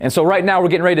And so right now we're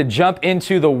getting ready to jump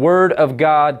into the Word of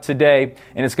God today,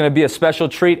 and it's going to be a special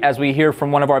treat as we hear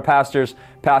from one of our pastors,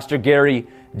 Pastor Gary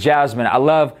Jasmine. I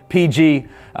love PG.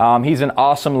 He's an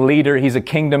awesome leader. He's a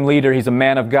kingdom leader. He's a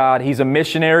man of God. He's a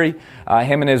missionary.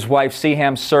 Him and his wife,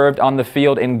 Siham, served on the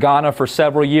field in Ghana for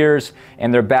several years,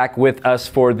 and they're back with us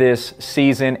for this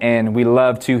season, and we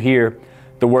love to hear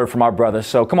the word from our brothers.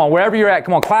 So come on, wherever you're at,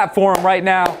 come on, clap for him right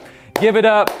now. Give it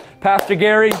up. Pastor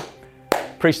Gary,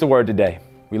 preach the word today.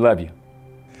 We love you.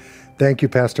 Thank you,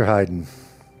 Pastor Hayden.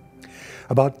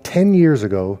 About 10 years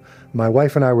ago, my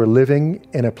wife and I were living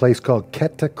in a place called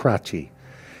Keta Krachi,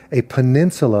 a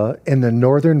peninsula in the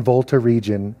northern Volta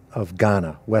region of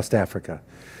Ghana, West Africa.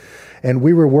 And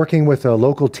we were working with a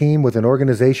local team with an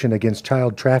organization against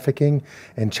child trafficking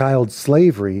and child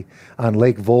slavery on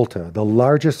Lake Volta, the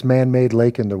largest man-made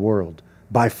lake in the world,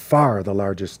 by far the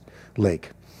largest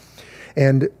lake.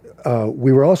 And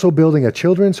we were also building a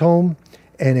children's home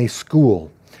and a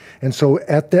school. And so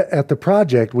at the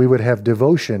project, we would have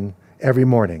devotion every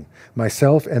morning,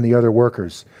 myself and the other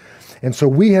workers. And so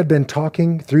we had been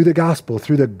talking through the gospel,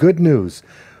 through the good news,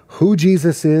 who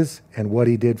Jesus is and what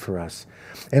he did for us.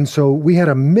 And so we had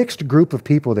a mixed group of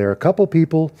people there. A couple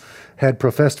people had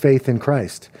professed faith in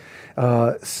Christ.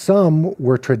 Some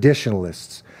were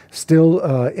traditionalists, still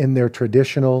in their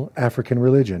traditional African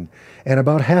religion. And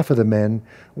about half of the men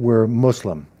were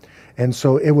Muslim. And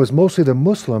so it was mostly the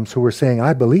Muslims who were saying,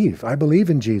 I believe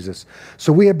in Jesus.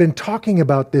 So we have been talking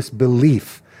about this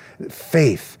belief,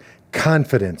 faith,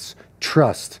 confidence,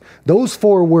 trust. Those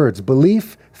four words,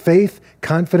 belief, faith,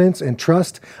 confidence, and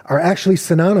trust, are actually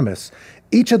synonymous.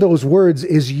 Each of those words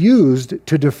is used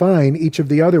to define each of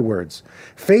the other words.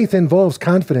 Faith involves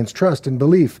confidence, trust, and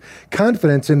belief.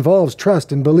 Confidence involves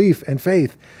trust and belief and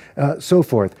faith, so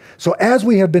forth. So as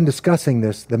we have been discussing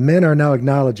this, the men are now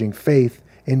acknowledging faith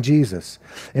in Jesus.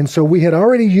 And so we had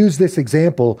already used this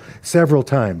example several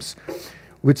times.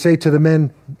 We'd say to the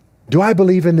men, do I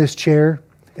believe in this chair?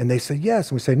 And they say, yes.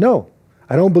 And we say, no,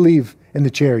 I don't believe in the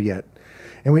chair yet.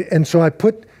 And so I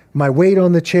put my weight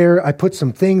on the chair. I put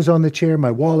some things on the chair,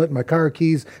 my wallet, my car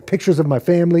keys, pictures of my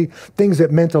family, things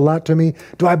that meant a lot to me.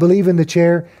 Do I believe in the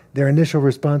chair? Their initial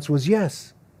response was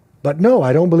yes. But no,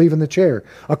 I don't believe in the chair.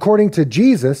 According to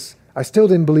Jesus, I still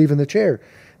didn't believe in the chair.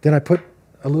 Then I put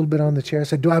a little bit on the chair. I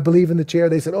said, do I believe in the chair?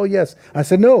 They said, oh, yes. I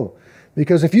said, no,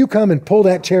 because if you come and pull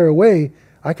that chair away,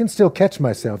 I can still catch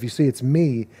myself. You see, it's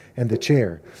me and the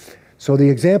chair. So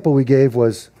the example we gave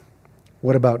was,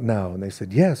 what about now? And they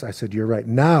said, yes. I said, you're right.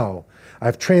 Now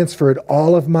I've transferred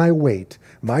all of my weight,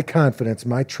 my confidence,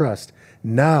 my trust.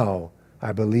 Now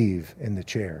I believe in the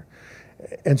chair.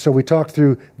 And so we talked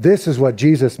through, this is what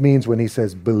Jesus means when he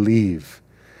says believe.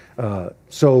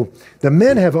 So the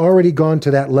men have already gone to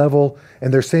that level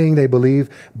and they're saying they believe,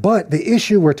 but the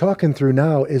issue we're talking through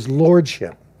now is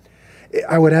lordship.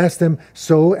 I would ask them,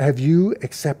 so have you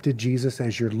accepted Jesus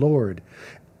as your Lord?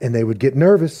 And they would get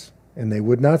nervous and they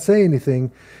would not say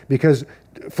anything, because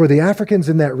for the Africans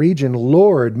in that region,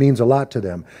 Lord means a lot to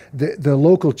them. The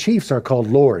local chiefs are called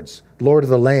lords, Lord of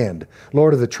the land,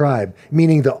 Lord of the tribe,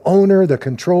 meaning the owner, the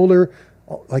controller,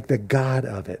 like the God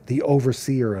of it, the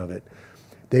overseer of it.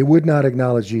 They would not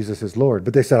acknowledge Jesus as Lord,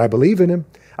 but they said, I believe in him.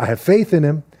 I have faith in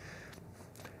him.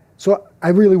 So I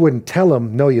really wouldn't tell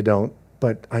them, no, you don't,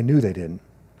 but I knew they didn't.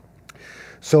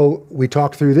 So we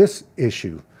talked through this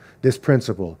issue, this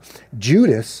principle.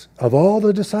 Judas, of all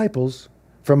the disciples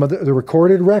from the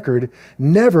recorded record,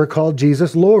 never called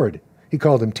Jesus Lord. He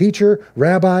called him teacher,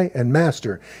 rabbi, and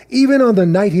master. Even on the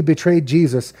night he betrayed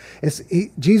Jesus,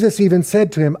 Jesus even said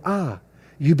to him,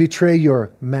 you betray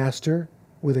your master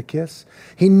with a kiss.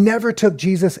 He never took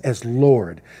Jesus as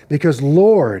Lord, because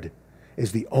Lord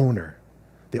is the owner,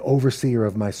 the overseer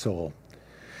of my soul.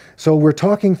 So we're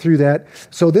talking through that.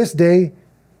 So this day,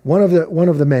 one of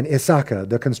the men, Isaka,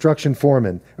 the construction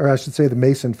foreman, or I should say the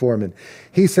mason foreman,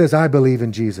 he says, I believe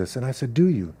in Jesus. And I said, do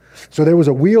you? So there was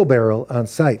a wheelbarrow on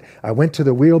site. I went to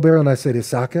the wheelbarrow and I said,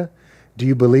 Isaka, do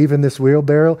you believe in this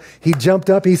wheelbarrow? He jumped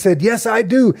up. He said, yes, I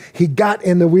do. He got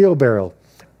in the wheelbarrow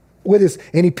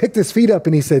and he picked his feet up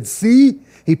and he said, see?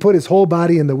 He put his whole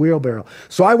body in the wheelbarrow.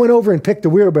 So I went over and picked the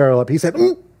wheelbarrow up. He said,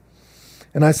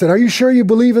 And I said, are you sure you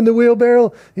believe in the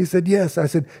wheelbarrow? He said, yes. I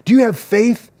said, do you have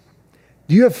faith?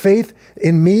 Do you have faith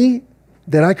in me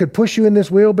that I could push you in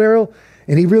this wheelbarrow?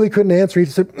 And he really couldn't answer. He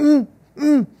said,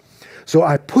 So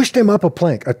I pushed him up a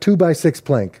plank, a 2x6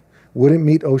 plank. Wouldn't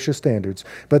meet OSHA standards.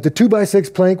 But the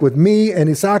 2x6 plank with me and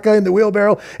Isaka in the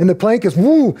wheelbarrow, and the plank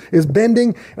is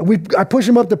bending. I push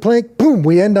him up the plank, boom,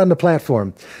 we end on the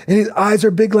platform. And his eyes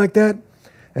are big like that.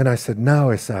 And I said, now,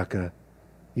 Isaka,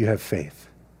 you have faith.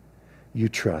 You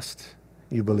trust.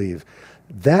 You believe.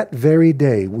 That very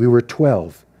day, we were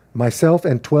 12, myself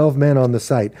and 12 men on the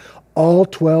site. All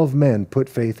 12 men put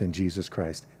faith in Jesus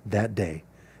Christ that day.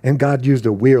 And God used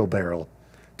a wheelbarrow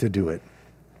to do it.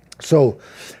 So,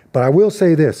 but I will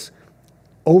say this.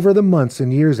 Over the months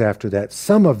and years after that,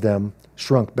 some of them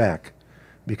shrunk back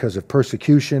because of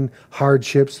persecution,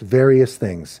 hardships, various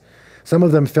things. Some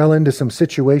of them fell into some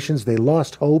situations, they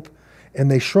lost hope, and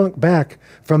they shrunk back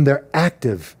from their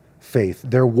active faith,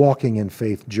 their walking in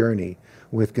faith journey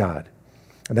with God.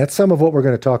 And that's some of what we're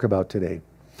going to talk about today.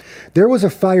 There was a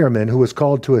fireman who was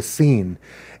called to a scene,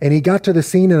 and he got to the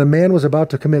scene and a man was about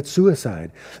to commit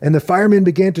suicide. And the fireman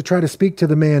began to try to speak to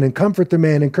the man and comfort the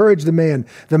man, encourage the man.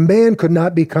 The man could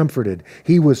not be comforted.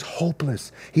 He was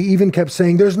hopeless. He even kept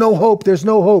saying, "There's no hope, there's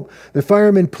no hope." The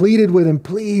fireman pleaded with him,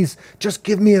 "Please, just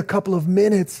give me a couple of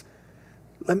minutes.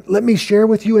 Let me share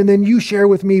with you and then you share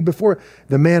with me before."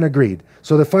 The man agreed.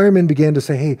 So the fireman began to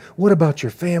say, "Hey, what about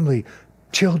your family,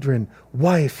 children,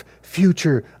 wife,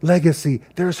 future, legacy?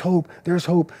 There's hope, there's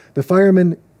hope." The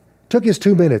fireman took his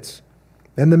 2 minutes.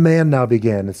 And the man now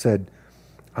began and said,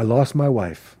 "I lost my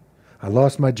wife. I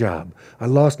lost my job. I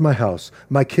lost my house.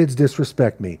 My kids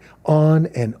disrespect me." On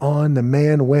and on the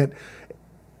man went,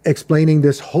 explaining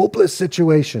this hopeless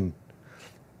situation.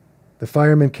 The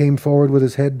fireman came forward with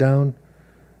his head down,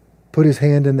 put his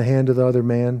hand in the hand of the other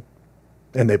man,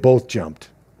 and they both jumped.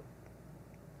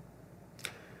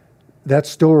 That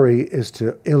story is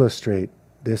to illustrate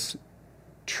this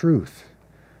truth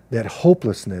that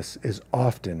hopelessness is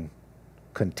often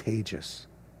contagious.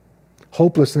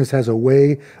 Hopelessness has a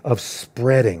way of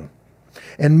spreading.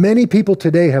 And many people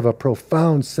today have a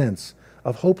profound sense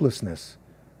of hopelessness,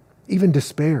 even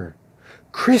despair.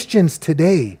 Christians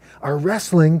today are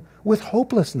wrestling with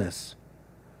hopelessness.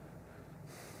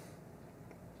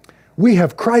 We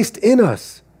have Christ in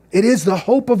us. It is the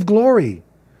hope of glory.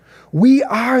 We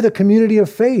are the community of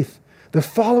faith, the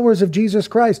followers of Jesus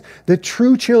Christ, the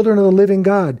true children of the living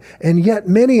God. And yet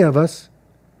many of us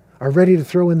are ready to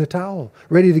throw in the towel,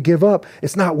 ready to give up.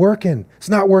 It's not working. It's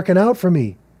not working out for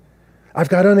me. I've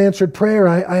got unanswered prayer.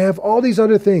 I have all these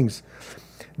other things.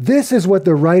 This is what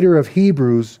the writer of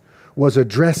Hebrews was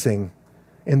addressing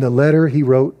in the letter he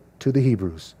wrote to the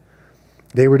Hebrews.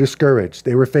 They were discouraged.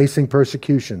 They were facing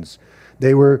persecutions.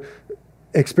 They were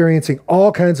experiencing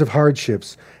all kinds of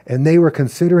hardships, and they were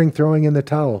considering throwing in the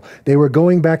towel. They were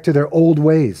going back to their old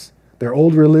ways, their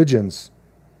old religions.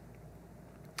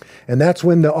 And that's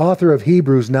when the author of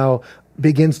Hebrews now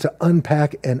begins to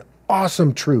unpack an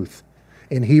awesome truth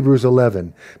in Hebrews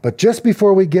 11. But just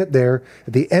before we get there,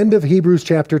 at the end of Hebrews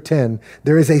chapter 10,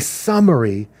 there is a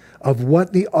summary of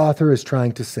what the author is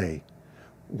trying to say,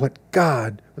 what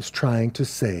God was trying to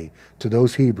say to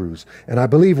those Hebrews. And I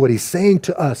believe what he's saying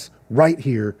to us right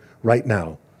here, right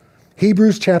now.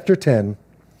 Hebrews chapter 10,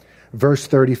 verse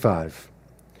 35.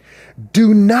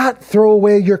 "Do not throw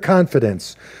away your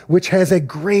confidence, which has a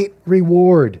great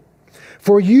reward.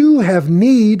 For you have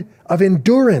need of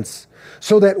endurance,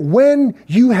 so that when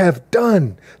you have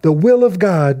done the will of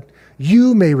God,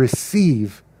 you may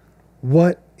receive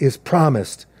what is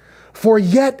promised. For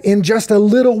yet in just a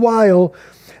little while,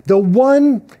 the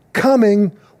one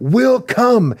coming will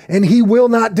come, and he will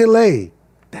not delay."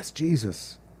 That's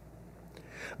Jesus.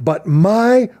 "But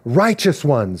my righteous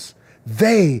ones,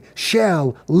 they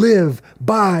shall live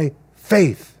by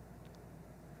faith.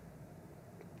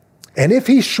 And if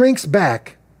he shrinks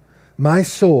back, my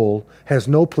soul has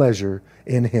no pleasure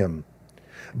in him.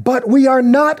 But we are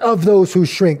not of those who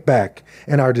shrink back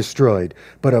and are destroyed,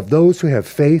 but of those who have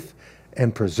faith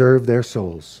and preserve their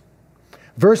souls."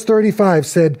 Verse 35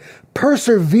 said,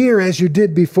 "Persevere as you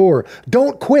did before.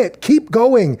 Don't quit. Keep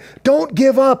going. Don't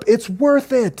give up. It's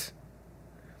worth it."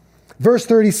 Verse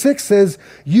 36 says,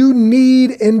 "You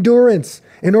need endurance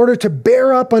in order to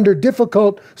bear up under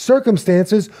difficult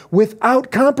circumstances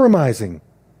without compromising."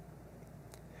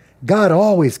 God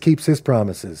always keeps his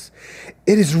promises.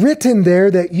 It is written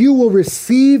there that you will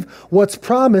receive what's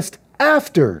promised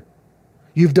after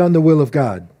you've done the will of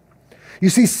God. You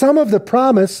see, some of the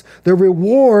promise, the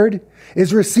reward,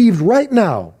 is received right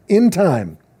now in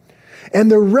time, and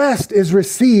the rest is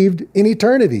received in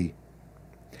eternity.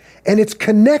 And it's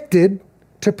connected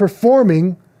to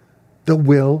performing the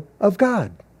will of God.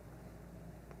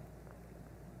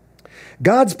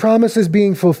 God's promise is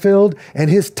being fulfilled, and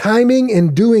his timing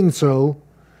in doing so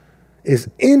is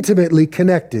intimately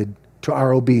connected to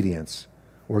our obedience.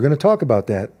 We're going to talk about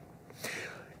that.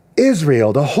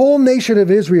 Israel, the whole nation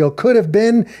of Israel, could have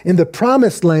been in the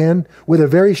promised land with a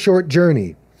very short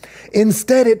journey.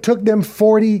 Instead, it took them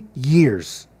 40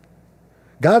 years.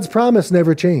 God's promise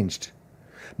never changed,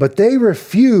 but they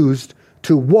refused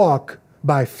to walk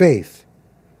by faith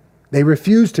They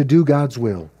refused to do God's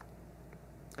will.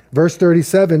 Verse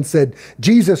 37 said,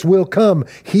 Jesus will come.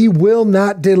 He will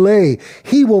not delay.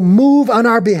 He will move on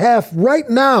our behalf right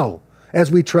now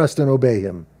as we trust and obey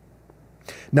him.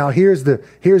 Now here's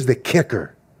the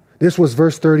kicker. This was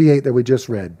verse 38 that we just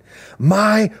read.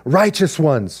 My righteous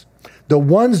ones, the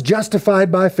ones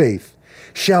justified by faith,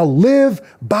 shall live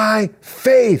by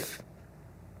faith.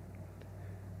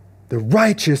 The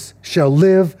righteous shall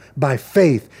live by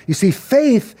faith. You see,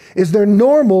 faith is their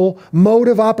normal mode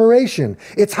of operation.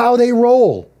 It's how they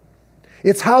roll.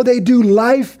 It's how they do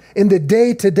life in the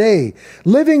day-to-day.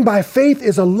 Living by faith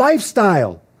is a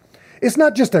lifestyle. It's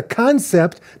not just a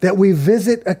concept that we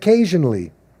visit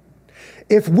occasionally.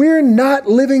 If we're not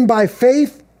living by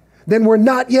faith, then we're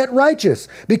not yet righteous,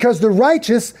 because the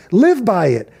righteous live by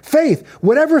it. Faith,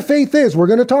 whatever faith is, we're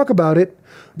going to talk about it.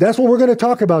 That's what we're going to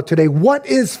talk about today. What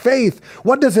is faith?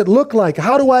 What does it look like?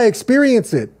 How do I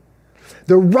experience it?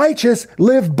 The righteous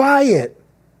live by it.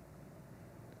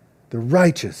 The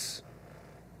righteous.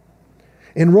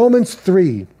 In Romans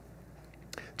 3,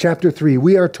 chapter 3,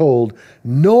 we are told,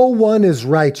 no one is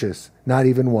righteous, not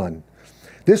even one.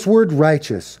 This word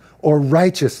righteous or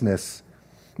righteousness,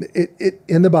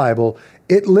 in the Bible,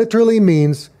 it literally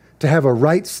means to have a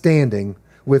right standing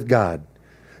with God.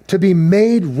 To be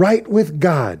made right with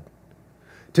God,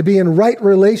 to be in right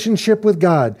relationship with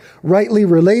God, rightly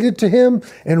related to him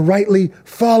and rightly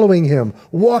following him,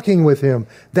 walking with him.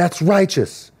 That's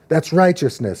righteous. That's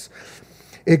righteousness.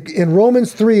 In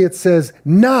Romans 3, it says,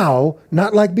 now,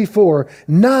 not like before,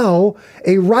 now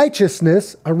a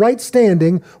righteousness, a right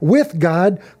standing with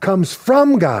God comes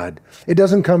from God. It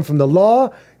doesn't come from the law,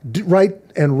 right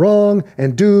and wrong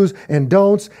and do's and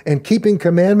don'ts and keeping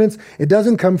commandments. It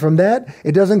doesn't come from that.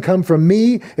 It doesn't come from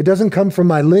me. It doesn't come from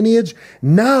my lineage.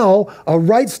 Now, a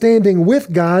right standing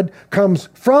with God comes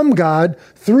from God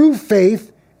through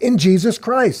faith in Jesus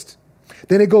Christ.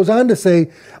 Then it goes on to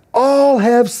say, all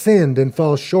have sinned and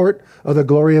fall short of the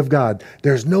glory of God.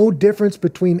 There's no difference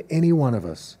between any one of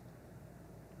us.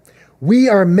 We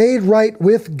are made right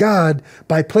with God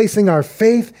by placing our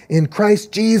faith in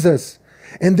Christ Jesus.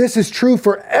 And this is true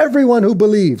for everyone who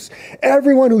believes,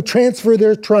 everyone who transfer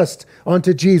their trust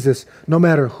onto Jesus, no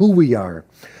matter who we are.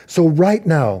 So right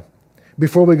now,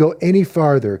 before we go any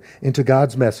farther into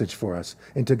God's message for us,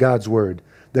 into God's word,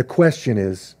 the question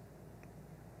is,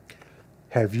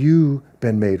 have you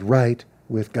been made right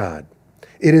with God?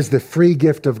 It is the free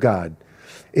gift of God.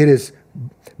 It is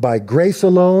by grace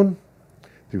alone,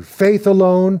 through faith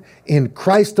alone, in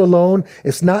Christ alone.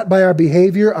 It's not by our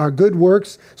behavior, our good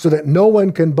works, so that no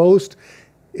one can boast.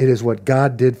 It is what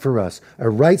God did for us. A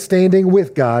right standing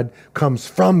with God comes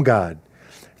from God,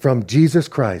 from Jesus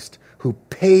Christ, who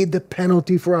paid the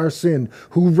penalty for our sin,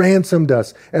 who ransomed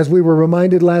us, as we were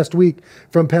reminded last week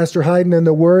from Pastor Hayden and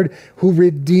the Word, who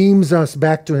redeems us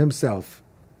back to himself.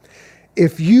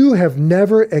 If you have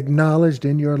never acknowledged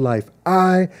in your life,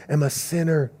 I am a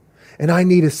sinner, and I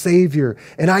need a Savior,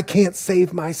 and I can't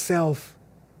save myself.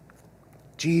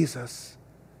 Jesus,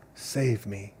 save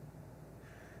me.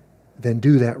 Then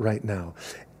do that right now.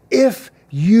 If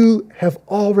you have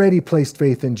already placed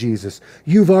faith in Jesus,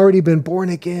 you've already been born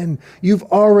again, you've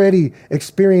already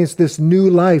experienced this new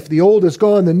life. The old is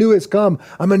gone, the new has come.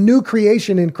 I'm a new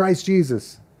creation in Christ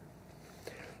Jesus.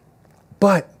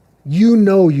 But you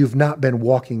know you've not been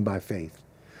walking by faith.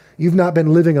 You've not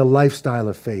been living a lifestyle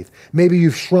of faith. Maybe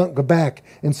you've shrunk back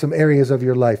in some areas of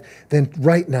your life. Then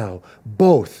right now,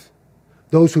 both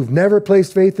those who've never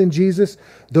placed faith in Jesus,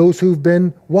 those who've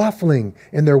been waffling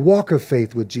in their walk of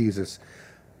faith with Jesus,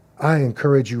 I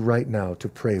encourage you right now to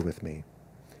pray with me.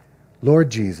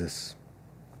 Lord Jesus,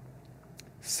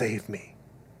 save me.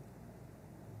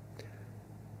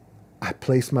 I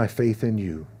place my faith in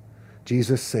you.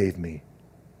 Jesus, save me.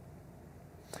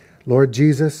 Lord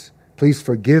Jesus, please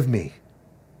forgive me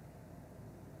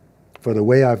for the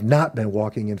way I've not been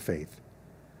walking in faith.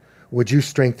 Would you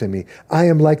strengthen me? I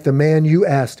am like the man you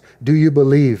asked, do you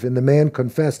believe? And the man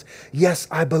confessed, yes,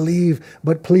 I believe,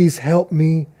 but please help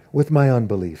me with my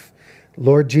unbelief.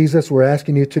 Lord Jesus, we're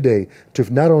asking you today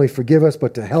to not only forgive us,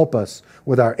 but to help us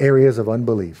with our areas of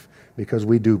unbelief, because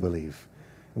we do believe.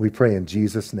 We pray in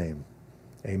Jesus' name.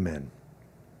 Amen.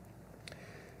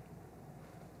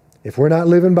 If we're not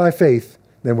living by faith,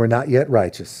 then we're not yet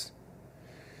righteous.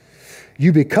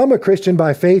 You become a Christian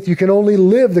by faith. You can only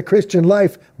live the Christian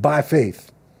life by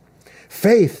faith.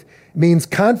 Faith means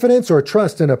confidence or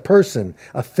trust in a person,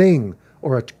 a thing,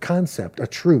 or a concept, a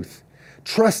truth.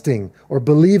 trusting or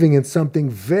believing in something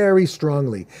very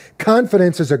strongly.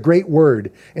 Confidence is a great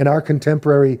word in our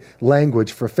contemporary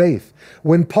language for faith.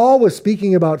 When Paul was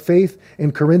speaking about faith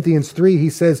in Corinthians 3, he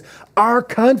says, our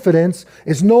confidence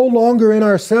is no longer in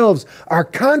ourselves. Our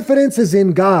confidence is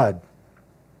in God.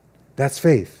 That's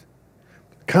faith.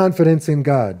 Confidence in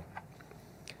God.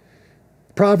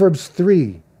 Proverbs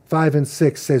 3, 5 and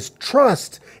 6 says,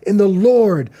 trust in the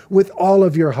Lord with all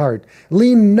of your heart.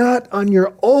 Lean not on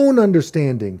your own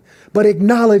understanding, but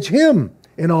acknowledge Him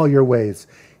in all your ways.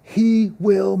 He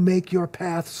will make your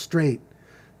path straight.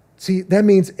 See, that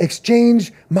means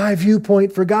exchange my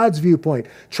viewpoint for God's viewpoint.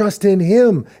 Trust in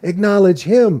Him. Acknowledge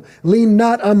Him. Lean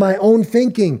not on my own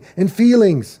thinking and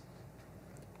feelings.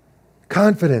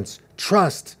 Confidence,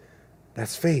 trust,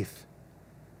 that's faith.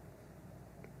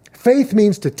 Faith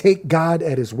means to take God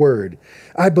at His word.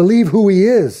 I believe who He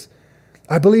is.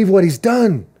 I believe what He's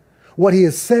done, what He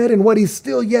has said, and what He's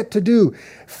still yet to do.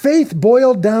 Faith,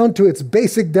 boiled down to its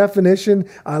basic definition,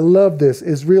 I love this,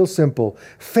 is real simple.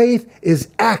 Faith is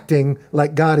acting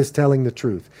like God is telling the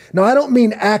truth. Now, I don't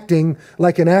mean acting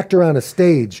like an actor on a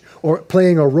stage or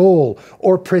playing a role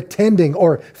or pretending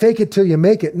or fake it till you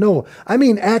make it. No, I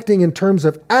mean acting in terms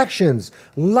of actions,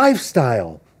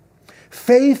 lifestyle.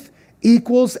 Faith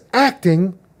equals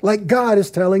acting like God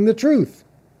is telling the truth.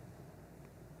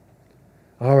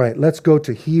 All right, let's go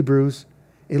to Hebrews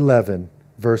 11,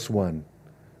 verse 1.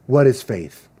 What is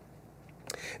faith?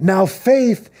 Now,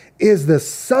 faith is the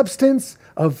substance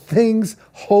of things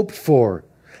hoped for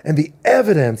and the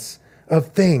evidence of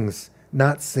things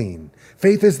not seen.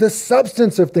 Faith is the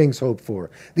substance of things hoped for,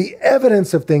 the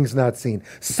evidence of things not seen.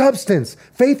 Substance.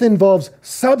 Faith involves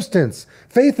substance.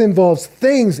 Faith involves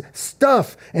things,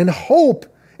 stuff, and hope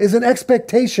is an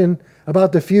expectation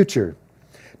about the future.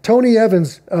 Tony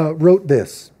Evans wrote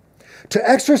this: to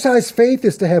exercise faith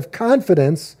is to have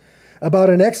confidence about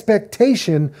an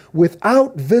expectation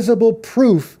without visible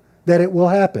proof that it will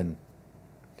happen.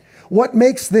 What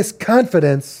makes this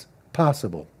confidence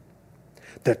possible?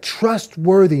 The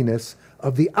trustworthiness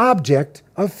of the object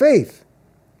of faith.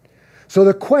 So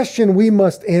the question we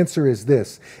must answer is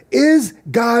this: is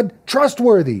God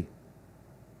trustworthy?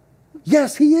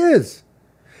 Yes, He is.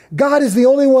 God is the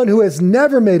only one who has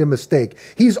never made a mistake.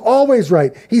 He's always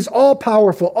right. He's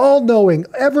all-powerful, all-knowing,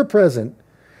 ever-present.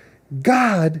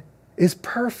 God is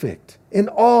perfect in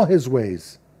all His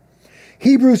ways.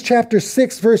 Hebrews chapter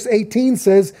 6, verse 18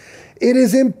 says, it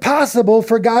is impossible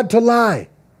for God to lie.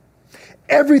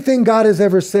 Everything God has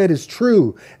ever said is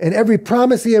true, and every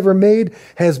promise He ever made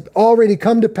has already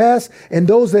come to pass, and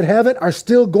those that haven't are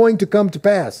still going to come to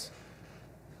pass.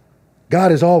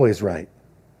 God is always right.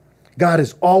 God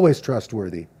is always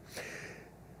trustworthy.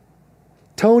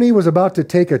 Tony was about to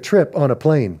take a trip on a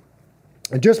plane,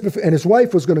 and his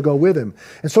wife was going to go with him.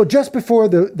 And so just before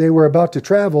they were about to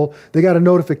travel, they got a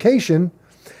notification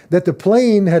that the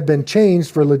plane had been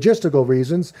changed for logistical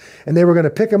reasons, and they were going to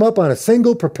pick him up on a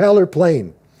single propeller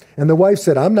plane. And the wife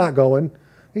said, I'm not going.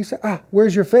 He said,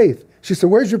 where's your faith? She said,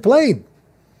 where's your plane?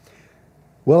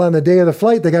 Well, on the day of the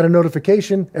flight, they got a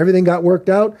notification. Everything got worked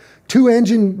out.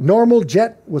 2-engine normal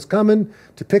jet was coming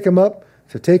to pick him up,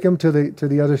 to take him to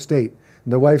the other state.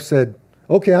 And the wife said,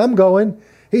 okay, I'm going.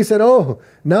 He said, oh,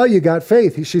 now you got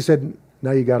faith. She said,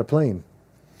 now you got a plane.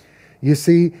 You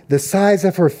see, the size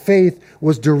of her faith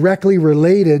was directly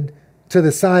related to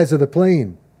the size of the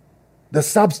plane, the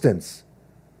substance.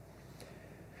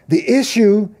 The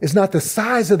issue is not the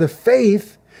size of the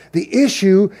faith. The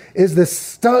issue is the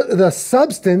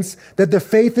substance that the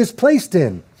faith is placed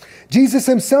in. Jesus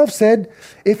Himself said,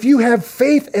 if you have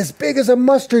faith as big as a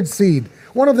mustard seed,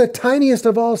 one of the tiniest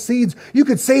of all seeds, you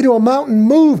could say to a mountain,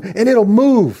 move, and it'll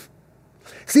move.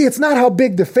 See, it's not how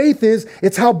big the faith is,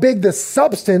 it's how big the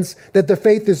substance that the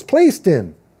faith is placed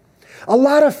in. A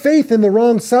lot of faith in the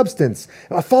wrong substance,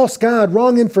 a false God,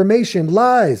 wrong information,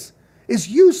 lies, is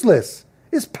useless,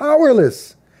 is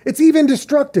powerless, it's even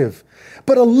destructive.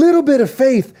 But a little bit of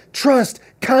faith, trust,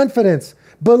 confidence,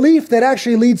 belief that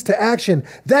actually leads to action,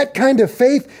 that kind of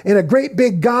faith in a great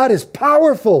big God is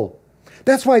powerful.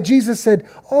 That's why Jesus said,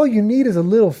 all you need is a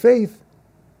little faith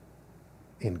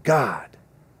in God.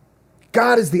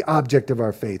 God is the object of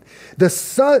our faith. The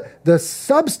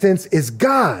substance is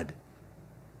God.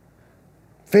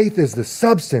 Faith is the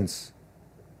substance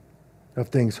of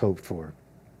things hoped for.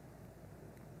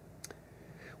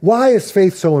 Why is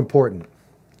faith so important?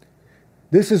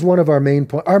 This is one of our main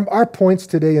points. Our points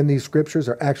today in these scriptures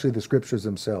are actually the scriptures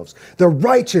themselves. The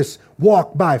righteous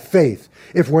walk by faith.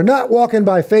 If we're not walking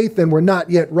by faith, then we're not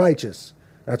yet righteous.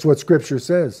 That's what Scripture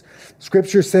says.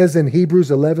 Scripture says in Hebrews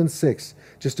 11:6,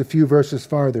 just a few verses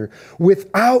farther.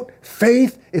 Without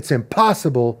faith, it's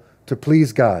impossible to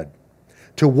please God.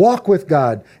 To walk with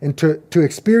God and to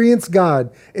experience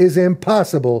God is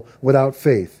impossible without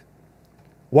faith.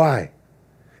 Why?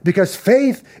 Because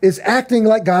faith is acting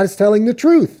like God is telling the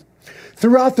truth.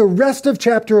 Throughout the rest of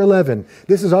chapter 11,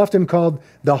 this is often called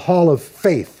the Hall of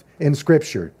Faith in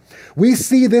Scripture. We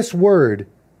see this word,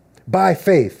 by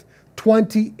faith,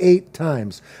 28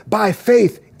 times. By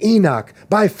faith, Enoch.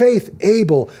 By faith,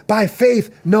 Abel. By faith,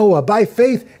 Noah. By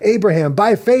faith, Abraham.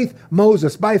 By faith,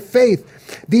 Moses. By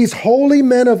faith, these holy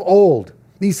men of old,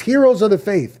 these heroes of the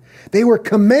faith, they were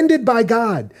commended by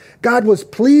God. God was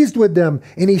pleased with them,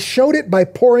 and he showed it by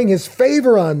pouring his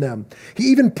favor on them. He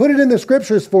even put it in the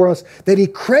scriptures for us that he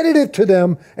credited to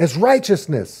them as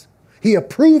righteousness. He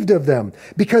approved of them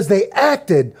because they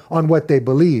acted on what they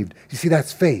believed. You see,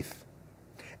 that's faith.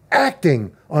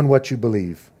 Acting on what you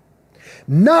believe.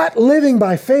 Not living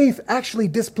by faith actually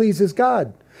displeases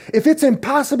God. If it's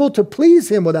impossible to please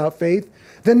him without faith,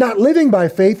 then not living by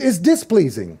faith is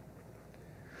displeasing.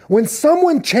 When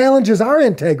someone challenges our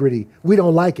integrity, we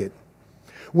don't like it.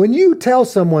 When you tell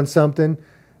someone something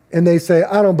and they say,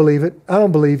 I don't believe it, I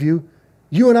don't believe you,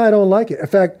 you and I don't like it. In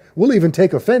fact, we'll even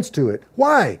take offense to it.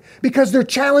 Why? Because they're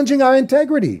challenging our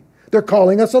integrity. They're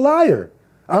calling us a liar.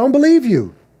 I don't believe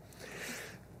you.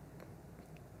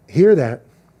 Hear that.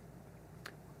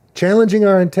 Challenging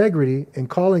our integrity and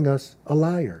calling us a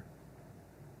liar.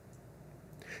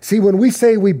 See, when we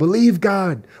say we believe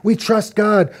God, we trust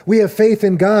God, we have faith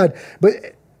in God,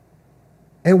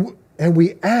 and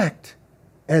we act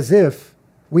as if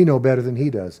we know better than he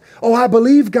does. Oh, I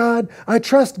believe God, I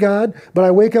trust God, but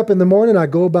I wake up in the morning, I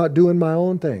go about doing my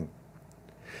own thing.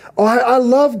 Oh, I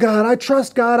love God, I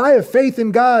trust God, I have faith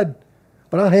in God,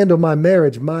 but I'll handle my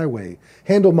marriage my way,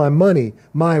 handle my money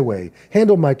my way,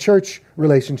 handle my church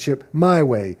relationship my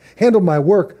way, handle my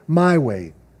work my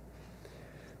way.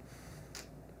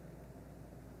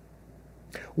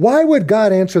 Why would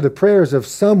God answer the prayers of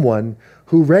someone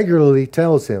who regularly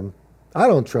tells him, I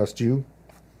don't trust you.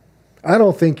 I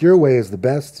don't think your way is the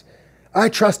best. I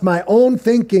trust my own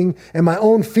thinking and my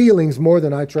own feelings more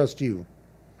than I trust you.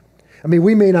 I mean,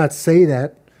 we may not say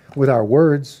that with our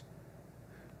words,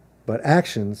 but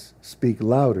actions speak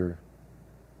louder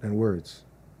than words.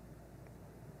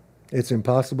 It's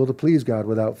impossible to please God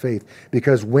without faith,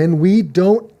 because when we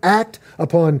don't act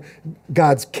upon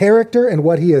God's character and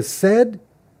what he has said,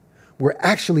 we're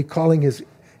actually calling his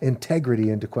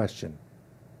integrity into question.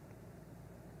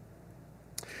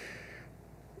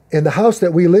 In the house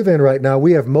that we live in right now,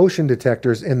 we have motion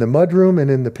detectors in the mudroom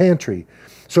and in the pantry.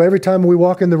 So every time we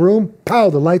walk in the room, pow,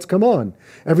 the lights come on.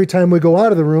 Every time we go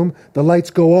out of the room, the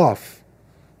lights go off.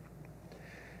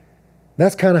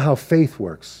 That's kind of how faith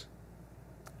works.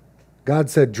 God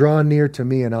said, draw near to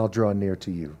me and I'll draw near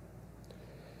to you.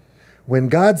 When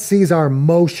God sees our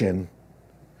motion,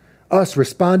 us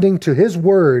responding to his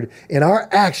word in our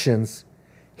actions,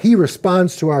 he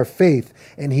responds to our faith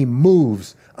and he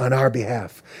moves on our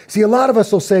behalf. See, a lot of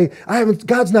us will say,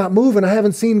 God's not moving. I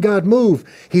haven't seen God move.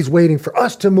 He's waiting for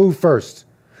us to move first.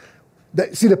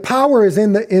 See, the power is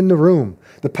in the room.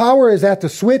 The power is at the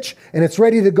switch and it's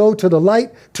ready to go to the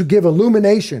light to give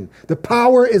illumination. The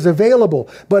power is available,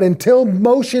 but until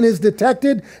motion is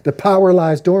detected, the power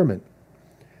lies dormant.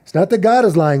 It's not that God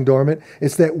is lying dormant.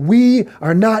 It's that we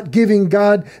are not giving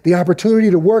God the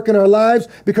opportunity to work in our lives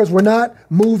because we're not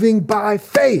moving by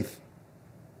faith.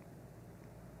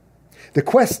 The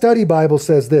Quest Study Bible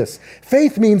says this: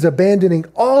 faith means abandoning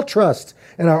all trust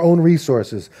in our own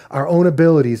resources, our own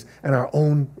abilities, and our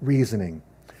own reasoning,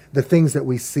 the things that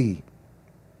we see.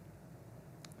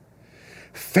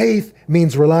 Faith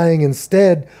means relying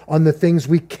instead on the things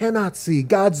we cannot see: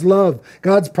 God's love,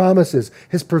 God's promises,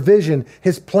 his provision,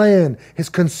 his plan, his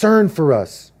concern for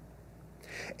us.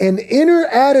 An inner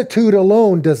attitude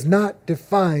alone does not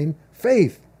define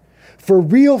faith. For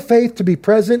real faith to be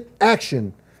present,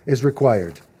 action is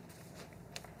required.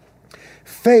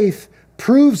 Faith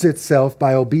proves itself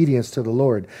by obedience to the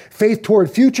Lord. Faith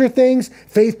toward future things,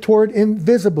 faith toward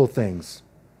invisible things.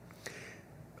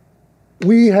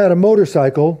 We had a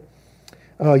motorcycle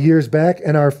years back,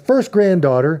 and our first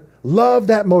granddaughter loved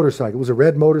that motorcycle. It was a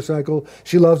red motorcycle.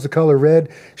 She loves the color red.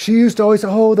 She used to always say,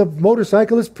 oh, the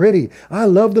motorcycle is pretty. I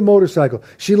love the motorcycle.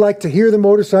 She liked to hear the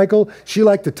motorcycle. She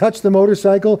liked to touch the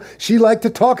motorcycle. She liked to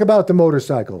talk about the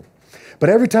motorcycle. But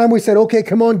every time we said, okay,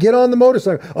 come on, get on the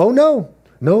motorcycle. Oh, no.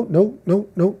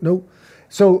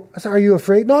 So I said, are you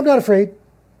afraid? No, I'm not afraid.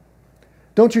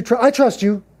 Don't you I trust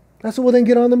you. I said, well, then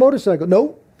get on the motorcycle.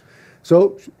 No.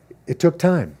 So it took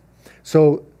time.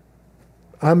 So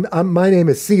my name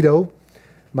is Cito.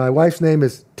 My wife's name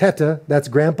is Teta. That's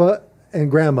grandpa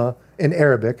and grandma in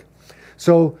Arabic.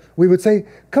 So we would say,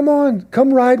 come on,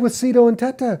 come ride with Cito and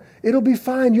Teta. It'll be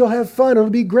fine. You'll have fun. It'll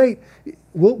be great.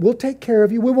 We'll take care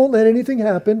of you. We won't let anything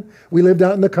happen. We lived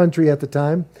out in the country at the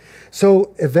time.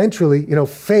 So eventually,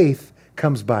 faith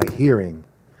comes by hearing,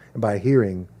 and by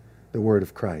hearing the word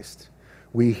of Christ.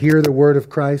 We hear the word of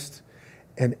Christ,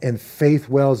 and faith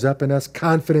wells up in us,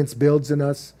 confidence builds in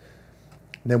us,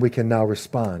 and then we can now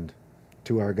respond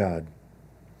to our God.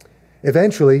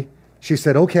 Eventually, she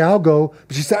said, okay, I'll go.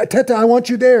 But she said, Teta, I want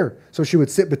you there. So she would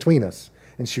sit between us,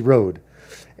 and she rode.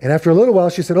 And after a little while,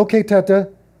 she said, okay, Teta,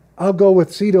 I'll go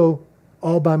with Cito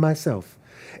all by myself.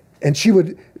 And she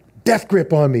would death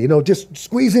grip on me, just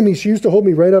squeezing me. She used to hold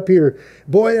me right up here.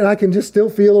 Boy, and I can just still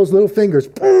feel those little fingers,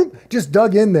 boom, just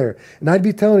dug in there. And I'd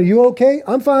be telling her, you okay?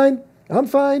 I'm fine. I'm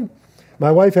fine.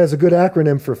 My wife has a good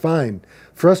acronym for FINE.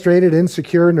 Frustrated,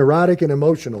 insecure, neurotic, and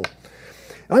emotional.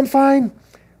 I'm fine.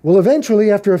 Well,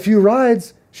 eventually, after a few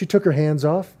rides, she took her hands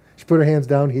off. She put her hands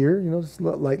down here, just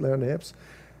lightly on the hips,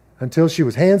 until she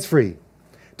was hands-free.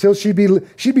 Till she'd be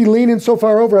leaning so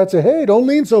far over, I'd say, hey, don't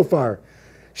lean so far.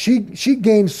 She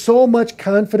gained so much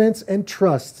confidence and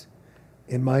trust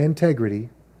in my integrity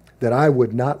that I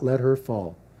would not let her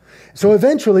fall. So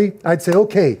eventually, I'd say,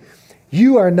 okay,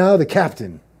 you are now the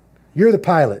captain. You're the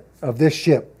pilot of this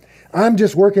ship. I'm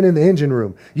just working in the engine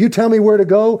room. You tell me where to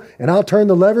go, and I'll turn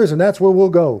the levers, and that's where we'll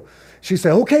go. She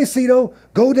said, okay, Cito,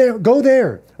 go there, go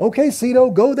there. Okay, Cito,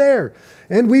 go there.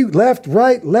 And we left,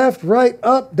 right,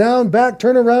 up, down, back,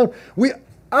 turn around.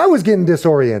 I was getting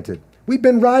disoriented. We'd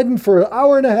been riding for an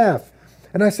hour and a half.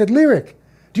 And I said, Lyric,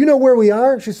 do you know where we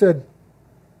are? She said,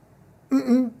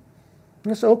 mm-mm.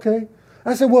 I said, okay.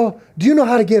 I said, well, do you know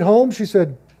how to get home? She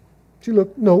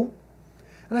looked, no.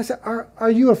 And I said,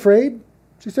 are you afraid?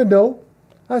 She said, no.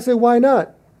 I said, why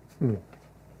not?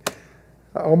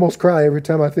 I almost cry every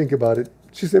time I think about it.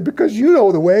 She said, because you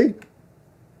know the way.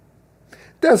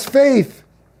 That's faith.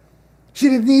 She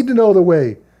didn't need to know the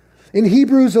way. In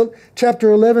Hebrews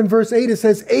chapter 11, verse 8, it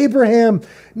says, Abraham,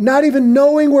 not even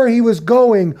knowing where he was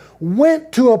going,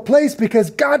 went to a place because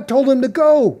God told him to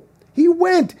go. He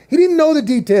went. He didn't know the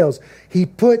details. He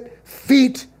put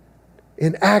feet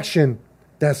in action.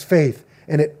 That's faith.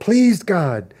 And it pleased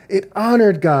God. It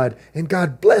honored God. And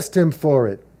God blessed him for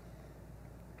it.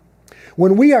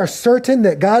 When we are certain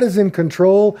that God is in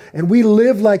control and we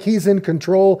live like he's in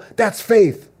control, that's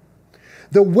faith.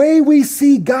 The way we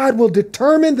see God will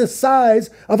determine the size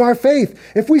of our faith.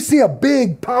 If we see a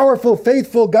big, powerful,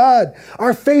 faithful God,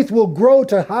 our faith will grow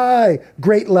to high,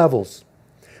 great levels.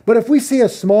 But if we see a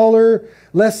smaller,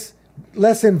 less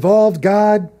involved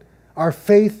God, our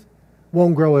faith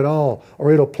won't grow at all,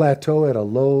 or it'll plateau at a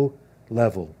low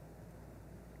level.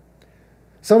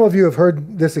 Some of you have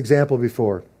heard this example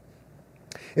before.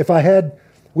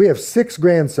 We have 6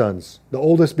 grandsons, the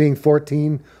oldest being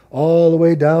 14, all the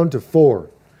way down to 4.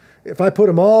 If I put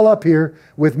them all up here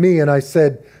with me and I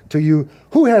said to you,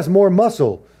 who has more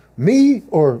muscle, me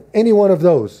or any one of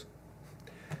those?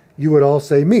 You would all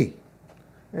say me.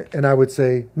 And I would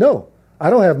say, no, I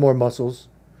don't have more muscles.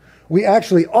 We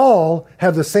actually all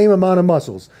have the same amount of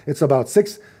muscles. It's about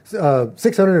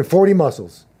 640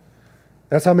 muscles.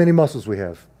 That's how many muscles we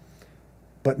have.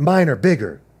 But mine are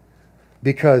bigger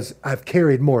because I've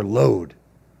carried more load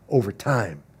over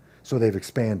time. So they've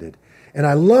expanded. And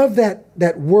I love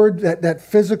that word, that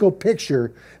physical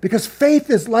picture, because faith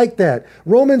is like that.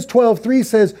 Romans 12:3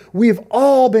 says, we've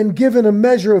all been given a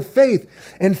measure of faith.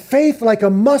 And faith, like a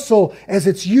muscle, as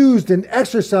it's used and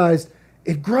exercised,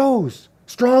 it grows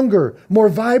stronger, more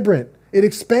vibrant. It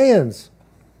expands.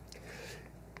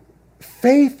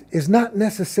 Faith is not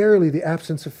necessarily the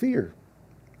absence of fear.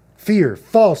 Fear,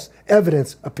 false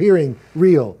evidence appearing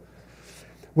real.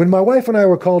 When my wife and I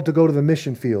were called to go to the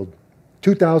mission field,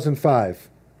 2005,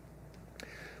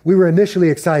 we were initially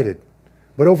excited.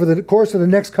 But over the course of the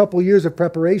next couple years of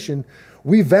preparation,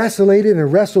 we vacillated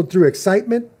and wrestled through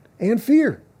excitement and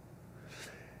fear.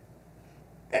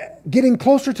 Getting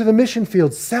closer to the mission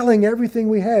field, selling everything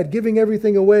we had, giving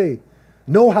everything away.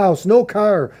 No house, no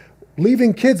car,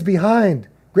 leaving kids behind,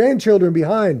 grandchildren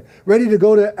behind, ready to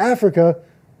go to Africa.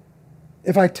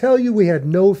 If I tell you we had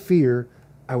no fear,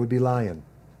 I would be lying.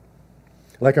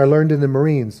 Like I learned in the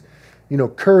Marines,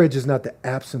 courage is not the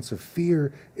absence of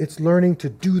fear. It's learning to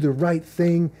do the right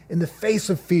thing in the face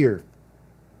of fear.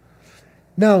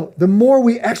 Now, the more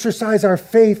we exercise our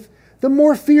faith, the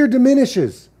more fear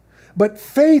diminishes. But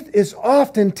faith is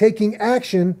often taking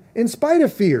action in spite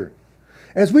of fear.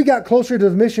 As we got closer to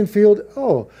the mission field,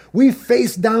 we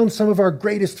faced down some of our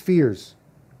greatest fears.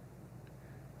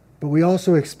 but we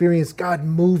also experienced God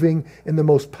moving in the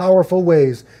most powerful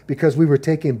ways because we were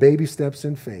taking baby steps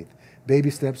in faith. Baby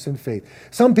steps in faith.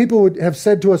 Some people would have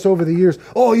said to us over the years,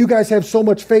 oh, you guys have so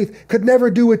much faith, could never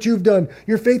do what you've done.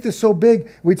 Your faith is so big.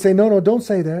 We'd say, no, don't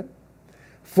say that.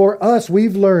 For us,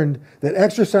 we've learned that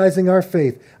exercising our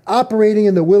faith, operating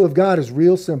in the will of God is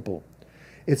real simple.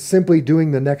 It's simply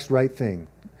doing the next right thing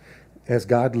as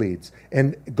God leads.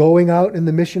 And going out in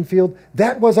the mission field,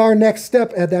 that was our next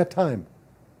step at that time.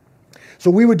 So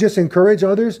we would just encourage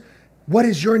others, what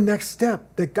is your next step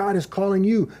that God is calling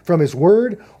you from His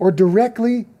Word or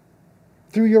directly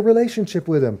through your relationship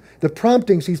with Him? The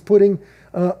promptings He's putting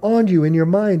on you in your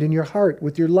mind, in your heart,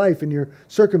 with your life, in your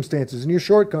circumstances, and your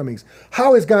shortcomings.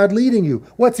 How is God leading you?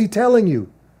 What's He telling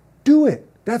you? Do it.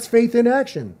 That's faith in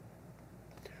action.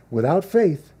 Without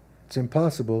faith, it's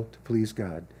impossible to please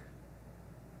God.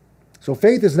 So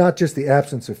faith is not just the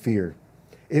absence of fear.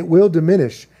 It will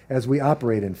diminish as we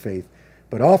operate in faith,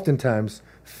 but oftentimes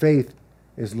faith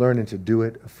is learning to do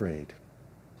it afraid.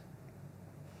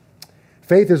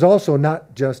 Faith is also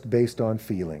not just based on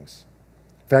feelings.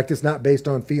 In fact, it's not based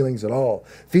on feelings at all.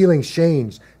 Feelings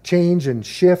change and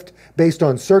shift based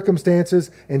on circumstances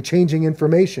and changing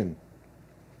information.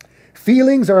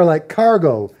 Feelings are like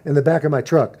cargo in the back of my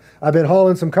truck. I've been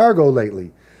hauling some cargo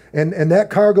lately. And that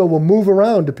cargo will move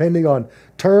around depending on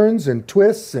turns and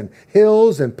twists and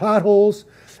hills and potholes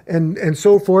and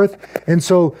so forth. And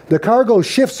so the cargo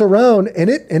shifts around and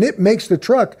it makes the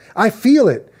truck. I feel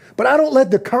it. But I don't let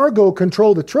the cargo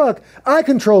control the truck. I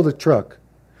control the truck.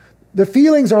 The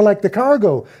feelings are like the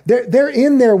cargo. They're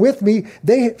in there with me.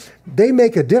 They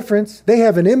make a difference. They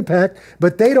have an impact,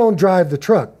 but they don't drive the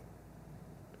truck.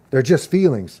 They're just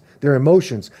feelings. They're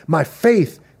emotions. My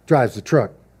faith drives the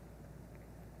truck.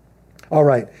 All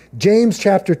right, James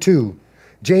chapter 2.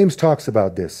 James talks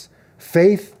about this.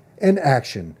 Faith and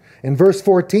action. In verse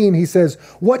 14, he says,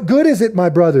 "What good is it, my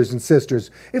brothers and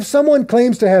sisters, if someone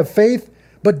claims to have faith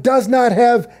but does not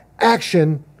have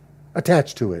action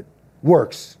attached to it?"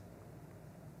 Works.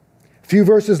 A few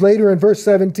verses later in verse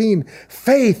 17,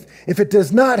 faith, if it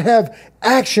does not have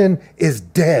action, is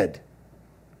dead.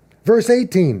 Verse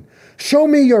 18, "Show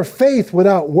me your faith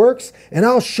without works, and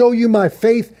I'll show you my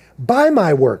faith by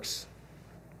my works."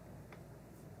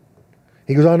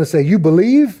 He goes on to say, you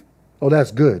believe? Oh,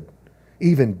 that's good.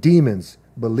 Even demons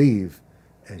believe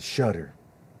and shudder.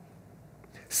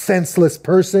 Senseless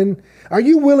person, are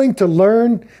you willing to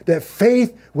learn that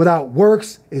faith without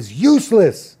works is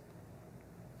useless?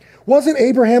 Wasn't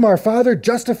Abraham our father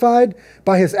justified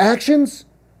by his actions?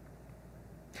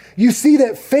 You see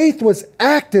that faith was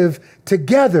active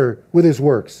together with his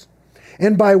works.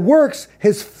 And by works,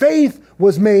 his faith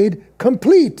was made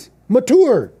complete,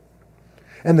 mature.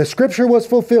 And the scripture was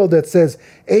fulfilled that says,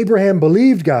 Abraham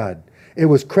believed God. It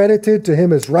was credited to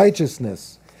him as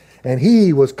righteousness. And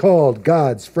he was called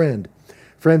God's friend.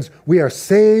 Friends, we are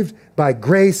saved by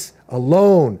grace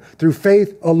alone, through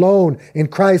faith alone, in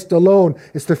Christ alone.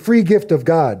 It's the free gift of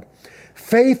God.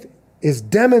 Faith is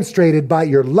demonstrated by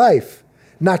your life,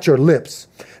 not your lips,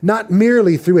 not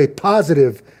merely through a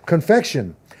positive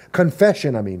confession.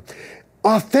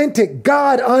 Authentic,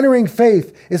 God-honoring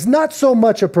faith is not so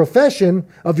much a profession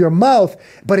of your mouth,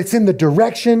 but it's in the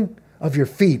direction of your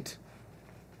feet.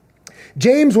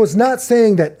 James was not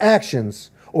saying that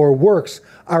actions or works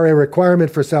are a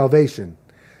requirement for salvation.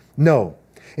 No.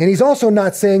 And he's also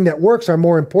not saying that works are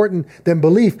more important than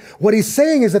belief. What he's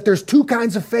saying is that there's two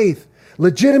kinds of faith,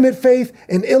 legitimate faith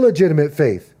and illegitimate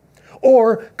faith,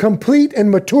 or complete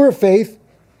and mature faith,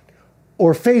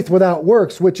 or faith without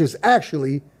works, which is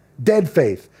actually dead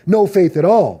faith, no faith at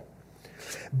all.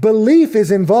 Belief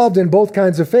is involved in both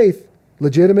kinds of faith,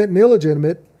 legitimate and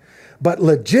illegitimate, but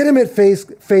legitimate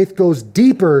faith goes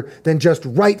deeper than just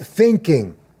right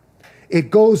thinking. It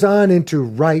goes on into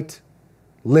right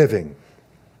living.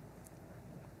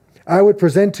 I would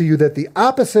present to you that the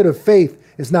opposite of faith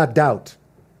is not doubt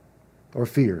or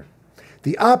fear.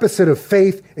 The opposite of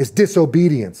faith is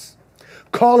disobedience,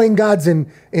 calling God's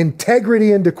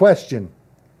integrity into question,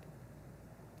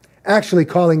 actually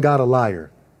calling God a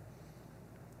liar,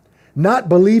 not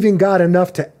believing God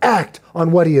enough to act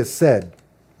on what He has said.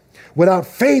 Without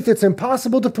faith, it's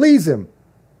impossible to please Him.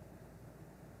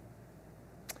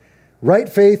 Right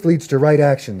faith leads to right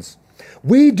actions.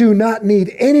 We do not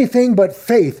need anything but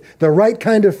faith, the right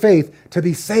kind of faith, to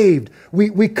be saved.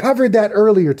 We covered that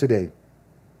earlier today.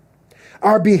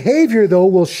 Our behavior, though,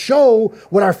 will show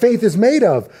what our faith is made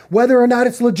of, whether or not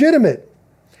it's legitimate.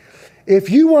 If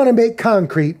you want to make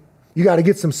concrete, you got to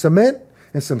get some cement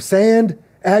and some sand,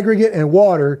 aggregate, and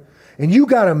water, and you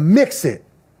got to mix it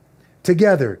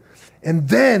together. And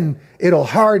then it'll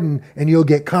harden and you'll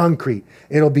get concrete.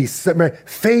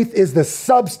 Faith is the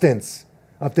substance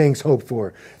of things hoped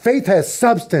for. Faith has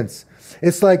substance.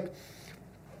 It's like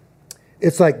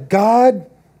God,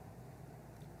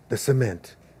 the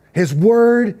cement. His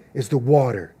word is the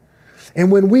water.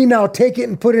 And when we now take it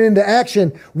and put it into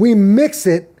action, we mix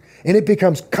it and it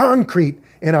becomes concrete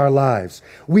in our lives.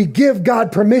 We give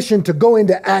God permission to go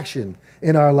into action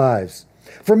in our lives.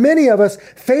 For many of us,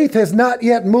 faith has not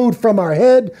yet moved from our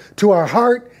head to our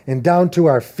heart and down to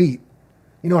our feet.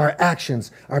 Our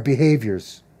actions, our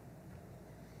behaviors.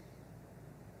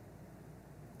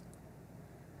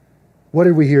 What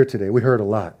did we hear today? We heard a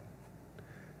lot.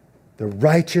 The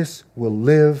righteous will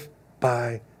live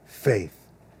by faith.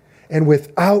 And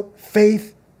without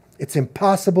faith, it's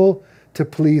impossible to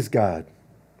please God.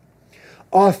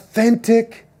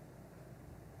 Authentic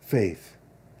faith.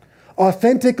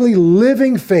 Authentically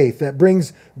living faith that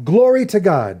brings glory to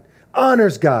God,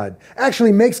 honors God,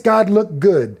 actually makes God look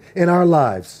good in our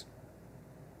lives,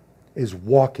 is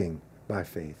walking by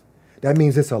faith. That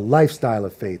means it's a lifestyle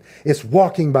of faith. It's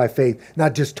walking by faith,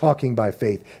 not just talking by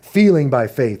faith, feeling by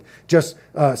faith, just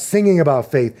singing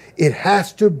about faith. It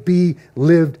has to be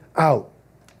lived out.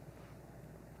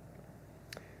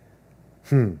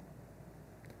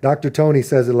 Dr. Tony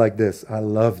says it like this. I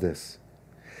love this.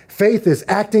 Faith is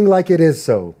acting like it is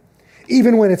so,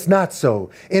 even when it's not so,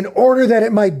 in order that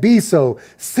it might be so,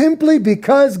 simply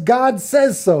because God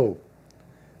says so.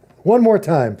 One more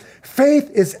time. Faith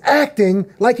is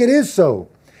acting like it is so,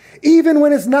 even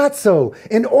when it's not so,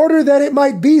 in order that it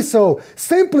might be so,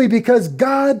 simply because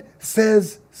God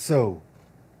says so.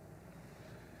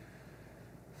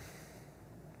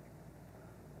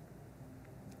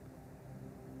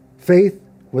 Faith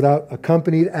without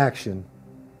accompanied action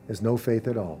is no faith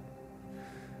at all.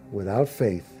 Without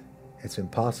faith, it's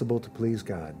impossible to please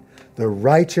God. The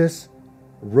righteous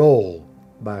roll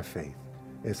by faith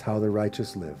is how the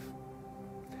righteous live.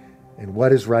 And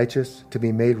what is righteous? To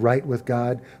be made right with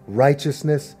God.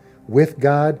 Righteousness with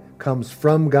God comes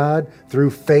from God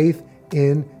through faith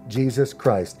in Jesus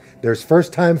Christ. There's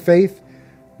first-time faith.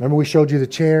 Remember we showed you the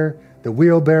chair, the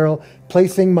wheelbarrow,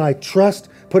 placing my trust,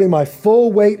 putting my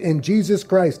full weight in Jesus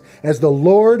Christ as the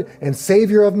Lord and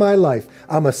Savior of my life.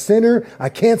 I'm a sinner. I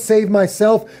can't save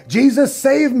myself. Jesus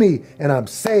saved me, and I'm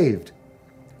saved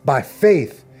by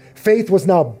faith. Faith was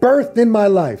now birthed in my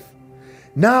life.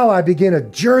 Now I begin a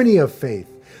journey of faith.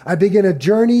 I begin a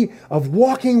journey of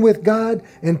walking with God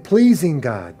and pleasing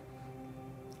God,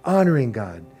 honoring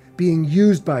God, being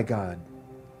used by God,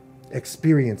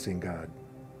 experiencing God.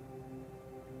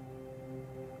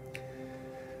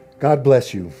 God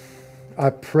bless you.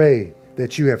 I pray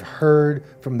that you have heard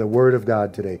from the Word of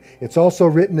God today. It's also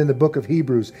written in the book of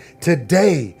Hebrews.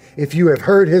 Today, if you have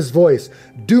heard His voice,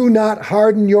 do not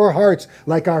harden your hearts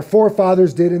like our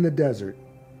forefathers did in the desert.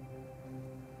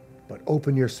 But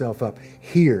open yourself up.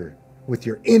 Hear with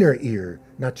your inner ear,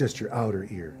 not just your outer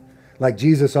ear. Like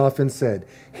Jesus often said,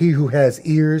 he who has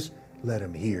ears, let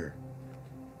him hear.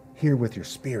 Hear with your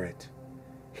spirit.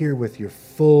 Hear with your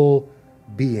full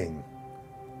being.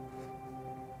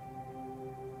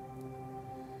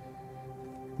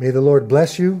 May the Lord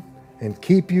bless you and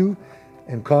keep you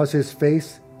and cause His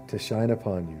face to shine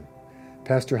upon you.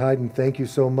 Pastor Hayden, thank you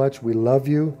so much. We love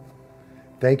you.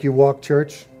 Thank you, Walk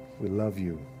Church. We love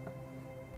you.